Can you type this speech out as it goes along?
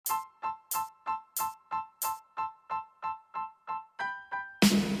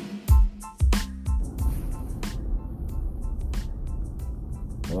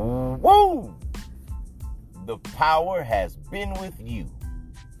Woo! The power has been with you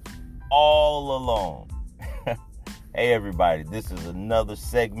all along. Hey everybody, this is another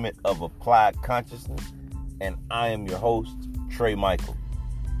segment of Applied Consciousness, and I am your host, Trey Michael.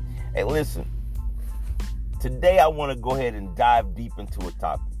 Hey listen, today I want to go ahead and dive deep into a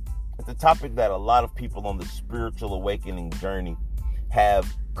topic. It's a topic that a lot of people on the spiritual awakening journey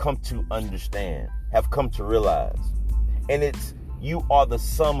have come to understand, have come to realize. And it's, you are the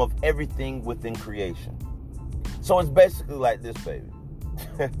sum of everything within creation. So it's basically like this, baby.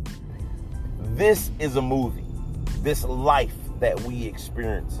 This is a movie. This life that we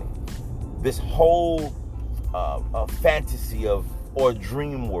experiencing, this whole fantasy or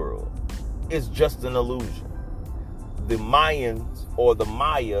dream world is just an illusion. The Mayans, or the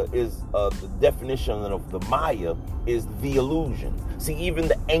Maya, is the definition of the Maya is the illusion. See, even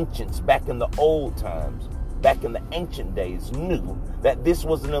the ancients back in the old times, back in the ancient days, knew that this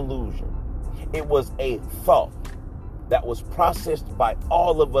was an illusion. It was a thought that was processed by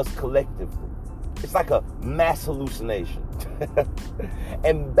all of us collectively. It's like a mass hallucination.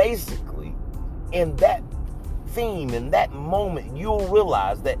 And basically, in that theme, in that moment, you'll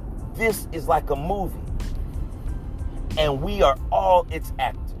realize that this is like a movie. And we are all its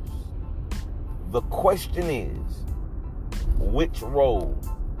actors. The question is, which role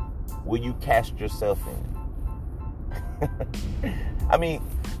will you cast yourself in? I mean,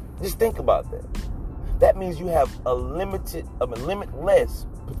 just think about that. That means you have a limitless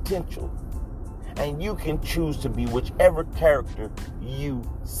potential. And you can choose to be whichever character you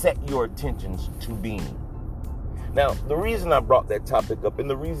set your attentions to being. Now, the reason I brought that topic up and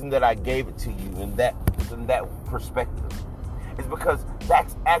the reason that I gave it to you in that perspective is because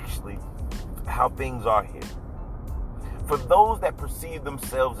that's actually how things are here. For those that perceive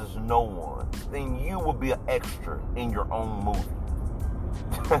themselves as no one, then you will be an extra in your own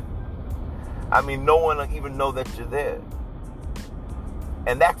movie. I mean, no one will even know that you're there.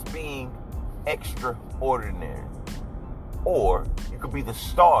 And that's being extraordinary. Or you could be the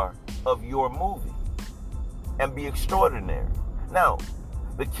star of your movie and be extraordinary. Now,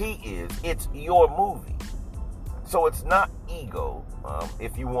 the key is it's your movie. So it's not ego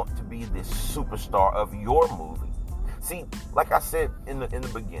if you want to be this superstar of your movie. See, like I said in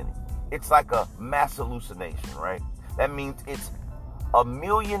the beginning, it's like a mass hallucination, right? That means it's a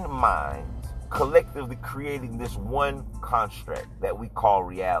million minds collectively creating this one construct that we call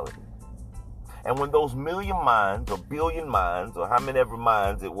reality. And when those million minds or billion minds or how many ever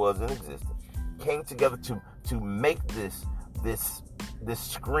minds it was in existence came together to make this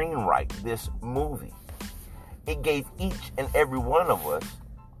screenwrite, this movie, it gave each and every one of us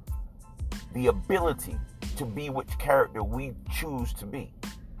the ability to be which character we choose to be.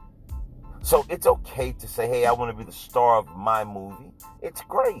 So it's okay to say, hey, I want to be the star of my movie. It's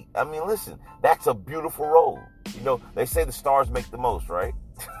great. I mean, listen, that's a beautiful role. You know, they say the stars make the most, right?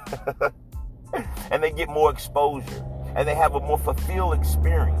 And they get more exposure. And they have a more fulfilled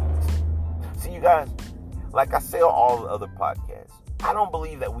experience. See, you guys, like I say on all the other podcasts, I don't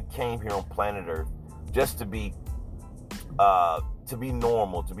believe that we came here on planet Earth just to be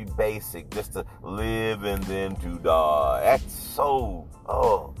normal, to be basic, just to live and then to die. That's so,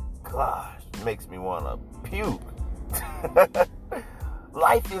 oh gosh, it makes me want to puke.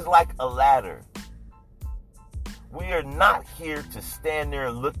 Life is like a ladder. We are not here to stand there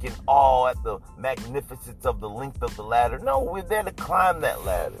and look in awe at the magnificence of the length of the ladder. No, we're there to climb that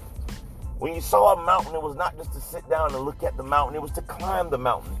ladder. When you saw a mountain, it was not just to sit down and look at the mountain. It was to climb the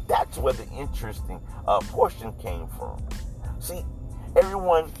mountain. That's where the interesting portion came from. See,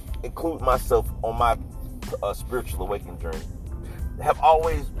 everyone, including myself on my spiritual awakening journey, have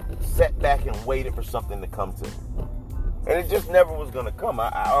always sat back and waited for something to come to me. And it just never was going to come.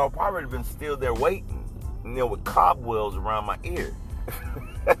 I'll probably have been still there waiting, you know, with cobwebs around my ear.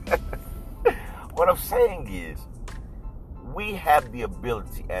 What I'm saying is, we have the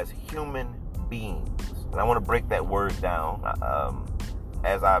ability as human beings, and I want to break that word down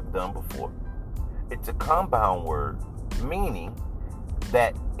as I've done before. It's a compound word, meaning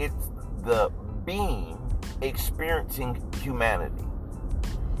that it's the being experiencing humanity,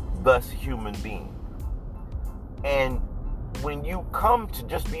 thus human being. And when you come to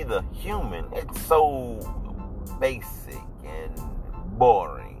just be the human, it's so basic and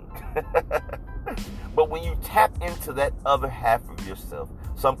boring. But when you tap into that other half of yourself,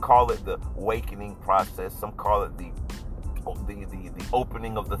 some call it the awakening process, some call it the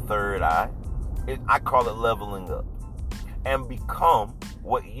opening of the third eye. I call it leveling up. And become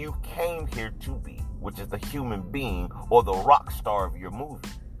what you came here to be, which is the human being or the rock star of your movie.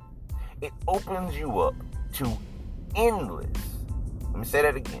 It opens you up to endless Let me say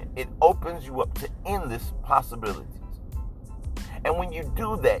that again. It opens you up to endless possibilities. And when you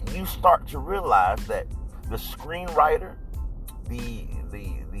do that, you start to realize that the screenwriter, the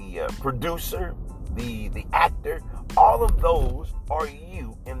producer, the actor, all of those are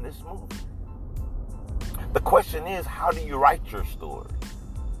you in this movie. The question is, how do you write your story?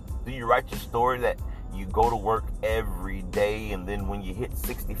 Do you write your story that you go to work every day, and then when you hit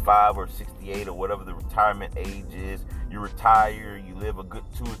 65 or 68 or whatever the retirement age is, you retire, you live a good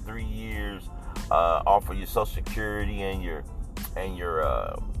 2 or 3 years off of your Social Security and your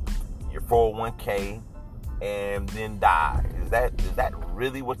 401k, and then die? Is that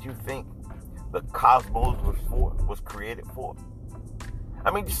really what you think the cosmos was created for?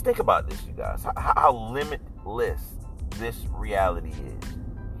 I mean, just think about this, you guys. How limitless this reality is,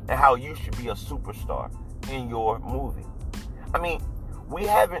 and how you should be a superstar in your movie. I mean, we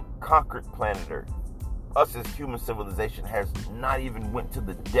haven't conquered planet Earth. Us as human civilization has not even went to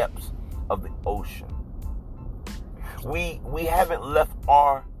the depths of the ocean. We haven't left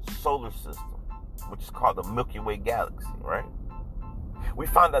our solar system, which is called the Milky Way galaxy, right? We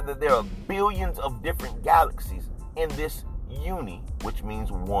found out that there are billions of different galaxies in this uni, which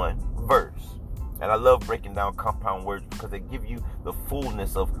means one verse. And I love breaking down compound words because they give you the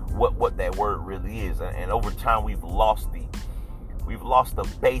fullness of what that word really is. And over time, we've lost the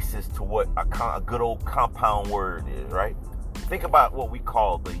basis to what a good old compound word is, right? Think about what we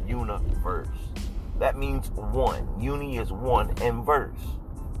call the universe. That means one. Uni is one, and verse.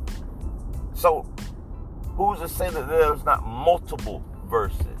 So, who's to say that there's not multiple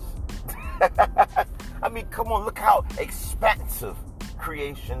verses? I mean, come on, look how expansive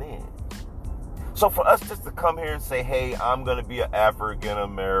creation is. So for us just to come here and say, hey, I'm going to be an African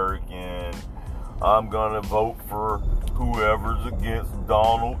American, I'm going to vote for whoever's against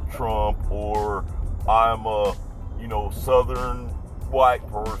Donald Trump, or I'm a, Southern white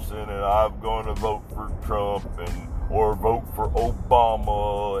person and I'm going to vote for Trump, or vote for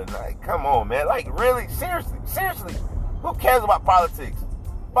Obama, and come on, man, really, seriously, who cares about politics?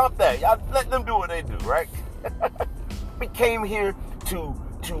 Bump that. Y'all let them do what they do, right? We came here to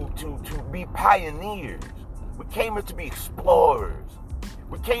be pioneers. We came here to be explorers.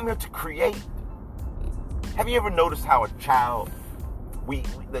 We came here to create. Have you ever noticed how a child,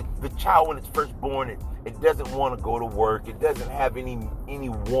 the child when it's first born, it doesn't want to go to work. It doesn't have any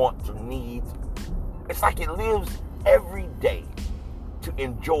wants or needs. It's like it lives every day to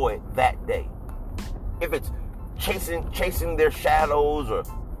enjoy that day. If it's chasing their shadows, or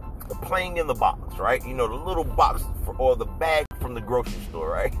playing in the box, right? The little box or the bag from the grocery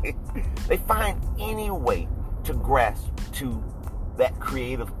store, right? They find any way to grasp to that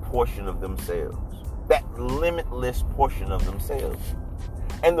creative portion of themselves, that limitless portion of themselves.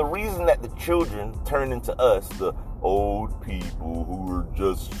 And the reason that the children turn into us, the old people who are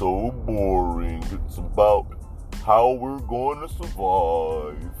just so boring, it's about how we're going to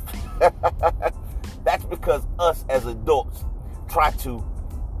survive. That's because us as adults try to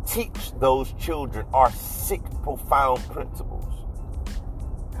teach those children our sick, profound principles.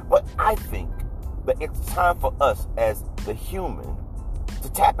 But I think that it's time for us as the human to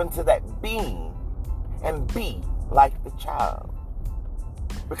tap into that being and be like the child.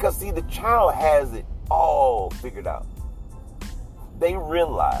 Because see, the child has it all figured out. They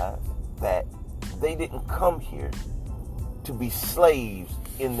realize that they didn't come here to be slaves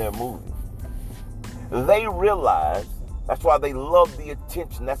in their movie. They realize that's why they love the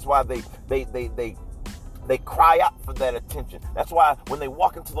attention. That's why they cry out for that attention. That's why when they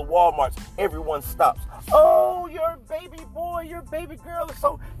walk into the Walmarts, everyone stops. Oh, your baby boy, your baby girl is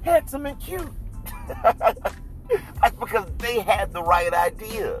so handsome and cute. That's because they had the right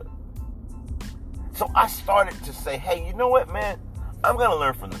idea. So I started to say, hey, you know what, man? I'm going to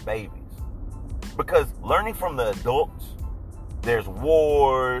learn from the babies. Because learning from the adults, there's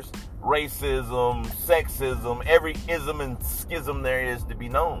wars, racism, sexism, every ism and schism there is to be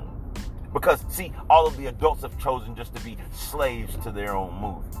known. Because, see, all of the adults have chosen just to be slaves to their own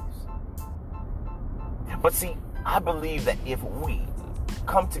movies. But see, I believe that if we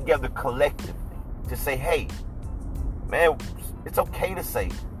come together collectively to say, hey, man, it's okay to say,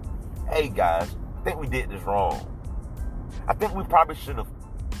 hey, guys, I think we did this wrong. I think we probably should have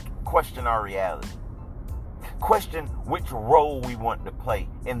questioned our reality. Question which role we want to play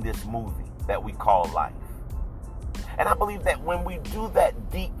in this movie that we call life. And I believe that when we do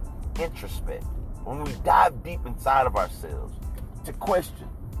that deep introspect, when we dive deep inside of ourselves to question,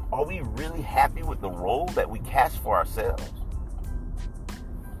 are we really happy with the role that we cast for ourselves?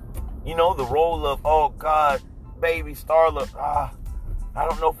 The role of, oh God, baby Starla, I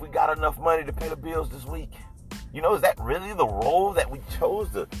don't know if we got enough money to pay the bills this week. You know, is that really the role that we chose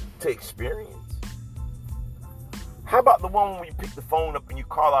to experience? How about the one when you pick the phone up and you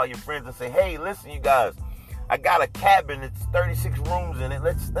call all your friends and say, hey, listen, you guys, I got a cabin. It's 36 rooms in it.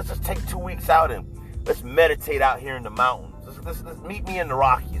 Let's just take 2 weeks out and let's meditate out here in the mountains. Let's meet me in the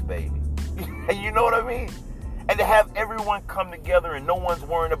Rockies, baby. You know what I mean? And to have everyone come together and no one's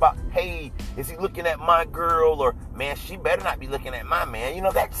worrying about, hey, is he looking at my girl? Or, man, she better not be looking at my man. You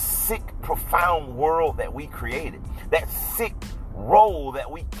know, that sick, profound world that we created. That sick role that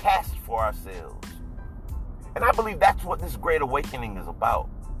we cast for ourselves. And I believe that's what this Great Awakening is about.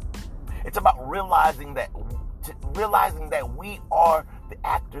 It's about realizing that we are the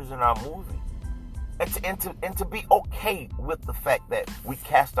actors in our movie. And to be okay with the fact that we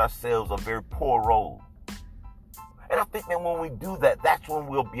cast ourselves a very poor role. And I think that when we do that, that's when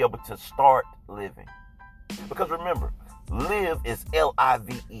we'll be able to start living. Because remember, live is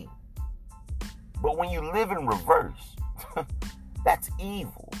L-I-V-E. But when you live in reverse, that's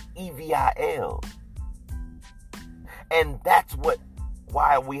evil, E-V-I-L. And that's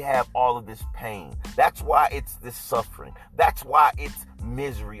why we have all of this pain. That's why it's this suffering. That's why it's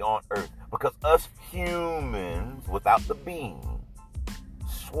misery on earth. Because us humans, without the being,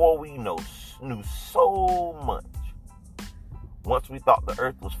 swore we knew so much. Once we thought the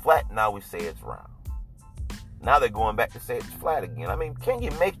earth was flat, now we say it's round. Now they're going back to say it's flat again. I mean, can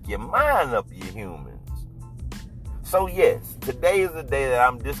you make your mind up, you humans? So yes, today is the day that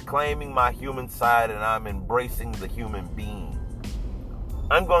I'm disclaiming my human side and I'm embracing the human being.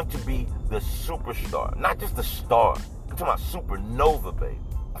 I'm going to be the superstar, not just the star. I'm talking about supernova, baby,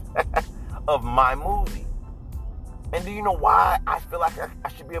 of my movie. And do you know why I feel like I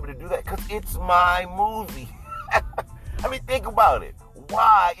should be able to do that? Because it's my movie. I mean, think about it.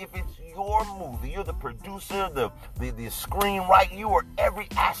 Why, if it's your movie, you're the producer, the screenwriter, you are every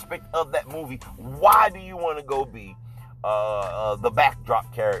aspect of that movie, why do you want to go be the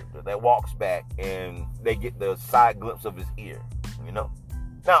backdrop character that walks back and they get the side glimpse of his ear, you know?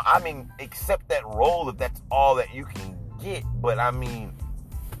 Now, I mean, accept that role if that's all that you can get, but I mean,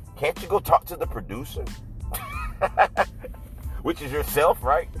 can't you go talk to the producer? Which is yourself,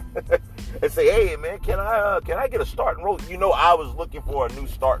 right? And say, hey, man, can I get a starting role? You know, I was looking for a new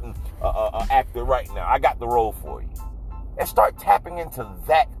starting actor right now. I got the role for you. And start tapping into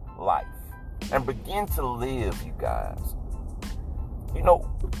that life and begin to live, you guys. You know,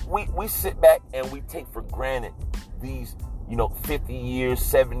 we sit back and we take for granted these, 50 years,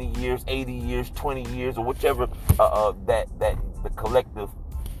 70 years, 80 years, 20 years, or whichever that the collective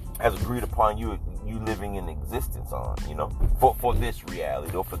has agreed upon you living in existence on, for this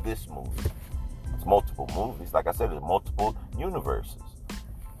reality or for this movie. It's multiple movies. Like I said, there's multiple universes.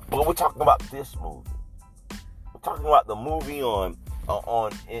 But we're talking about this movie. We're talking about the movie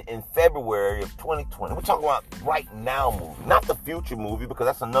in February of 2020. We're talking about right now movie, not the future movie, because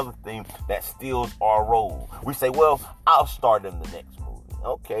that's another thing that steals our role. We say, well, I'll start in the next movie.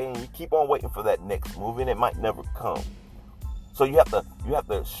 Okay, and you keep on waiting for that next movie, and it might never come. So you have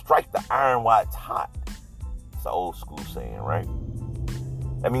to strike the iron while it's hot. It's an old school saying, right?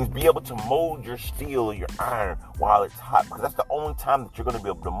 That means be able to mold your steel or your iron while it's hot, because that's the only time that you're going to be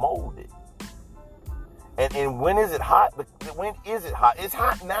able to mold it. And when is it hot? When is it hot? It's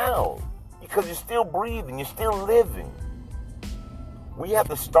hot now, because you're still breathing, you're still living. We have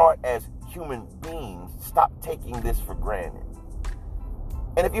to start as human beings, stop taking this for granted.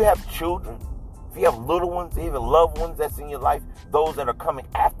 And if you have children, if you have little ones, even loved ones that's in your life, those that are coming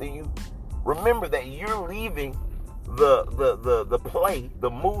after you, remember that you're leaving the play, the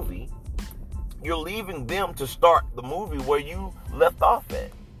movie, you're leaving them to start the movie where you left off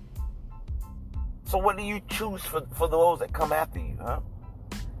at. So what do you choose for those that come after you, huh?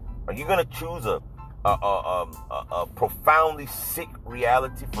 Are you going to choose a profoundly sick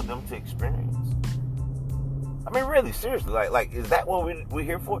reality for them to experience? I mean, really, seriously, like, is that what we're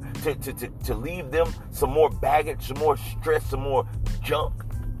here for? To leave them some more baggage, some more stress, some more junk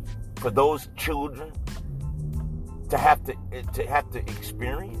for those children to have to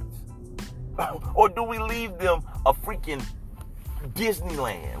experience? Or do we leave them a freaking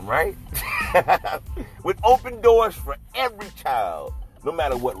Disneyland, right? With open doors for every child, no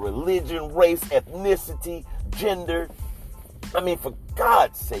matter what religion, race, ethnicity, gender. I mean, for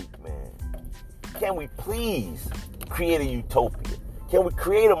God's sake, man. Can we please create a utopia? Can we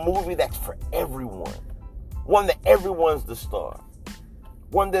create a movie that's for everyone? One that everyone's the star.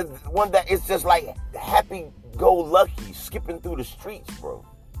 One that is just like happy-go-lucky, skipping through the streets, bro.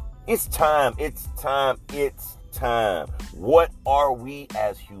 It's time. What are we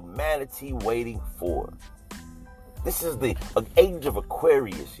as humanity waiting for? This is the age of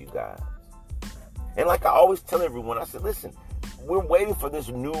Aquarius, you guys. And like I always tell everyone, I said, listen, we're waiting for this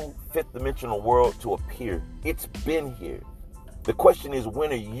new fifth dimensional world to appear. It's been here. The question is,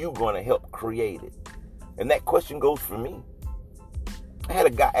 when are you going to help create it? And that question goes for me. I had a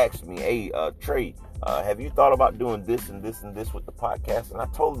guy ask me, hey, Trey, have you thought about doing this and this and this with the podcast? And I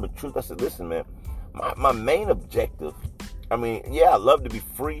told him the truth. I said, listen, man, my main objective, I mean, yeah, I love to be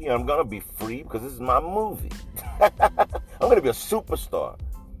free. I'm going to be free because this is my movie. I'm going to be a superstar.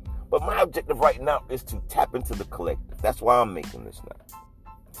 But my objective right now is to tap into the collective. That's why I'm making this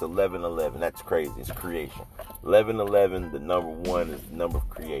now. It's 11-11. That's crazy. It's creation. 11-11, the number 1 is the number of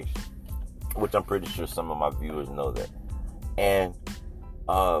creation, which I'm pretty sure some of my viewers know that. And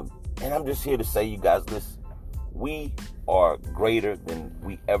I'm just here to say, you guys, listen, we are greater than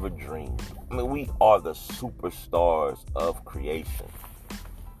we ever dreamed. I mean, we are the superstars of creation.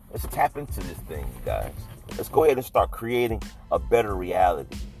 Let's tap into this thing, you guys. Let's go ahead and start creating a better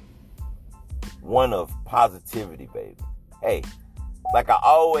reality. One of positivity, baby. Hey, like I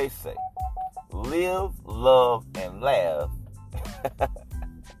always say, live, love, and laugh.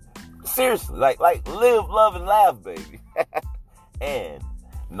 Seriously, like live, love, and laugh, baby. And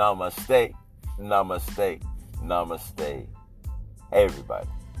namaste, namaste, namaste. Hey, everybody,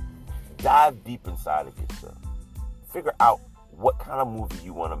 dive deep inside of yourself. Figure out what kind of movie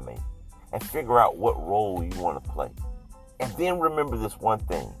you want to make, and figure out what role you want to play. And then remember this one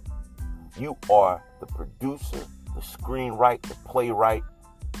thing. You are the producer, the screenwriter, the playwright,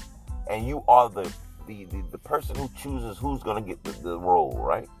 and you are the person who chooses who's going to get the role,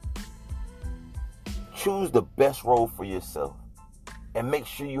 right? Choose the best role for yourself. And make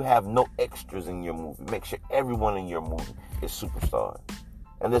sure you have no extras in your movie. Make sure everyone in your movie is superstars.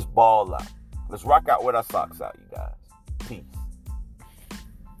 And let's ball out. Let's rock out with our socks out, you guys. Peace.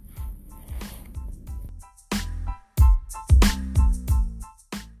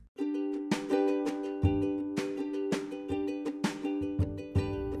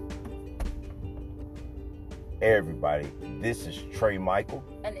 Hey everybody, this is Trey Michael.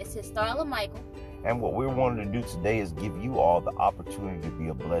 And this is Starla Michael. And what we're wanting to do today is give you all the opportunity to be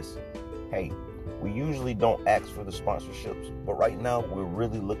a blessing. Hey, we usually don't ask for the sponsorships, but right now we're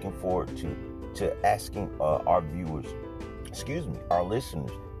really looking forward to asking our viewers, our listeners,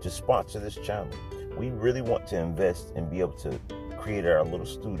 to sponsor this channel. We really want to invest and be able to create our little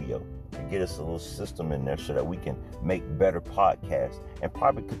studio and get us a little system in there so that we can make better podcasts and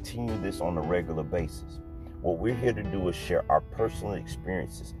probably continue this on a regular basis. What we're here to do is share our personal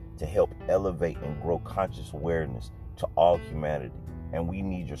experiences to help elevate and grow conscious awareness to all humanity. And we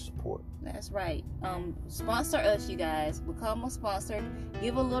need your support. That's right. Sponsor us, you guys. Become a sponsor.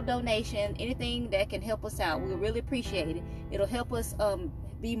 Give a little donation. Anything that can help us out. We'll really appreciate it. It'll help us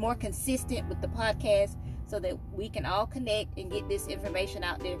be more consistent with the podcast so that we can all connect and get this information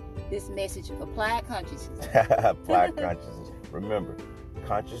out there. This message of applied consciousness. Applied consciousness. Remember,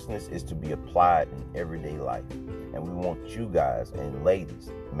 consciousness is to be applied in everyday life. And we want you guys and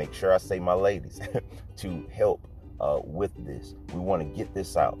ladies, make sure I say my ladies, to help with this. We want to get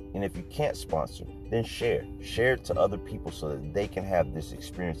this out. And if you can't sponsor, then share. Share it to other people so that they can have this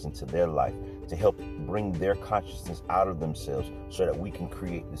experience into their life to help bring their consciousness out of themselves so that we can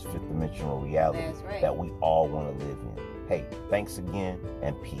create this fifth dimensional reality that we all want to live in. Hey, thanks again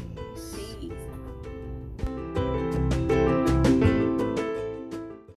and peace.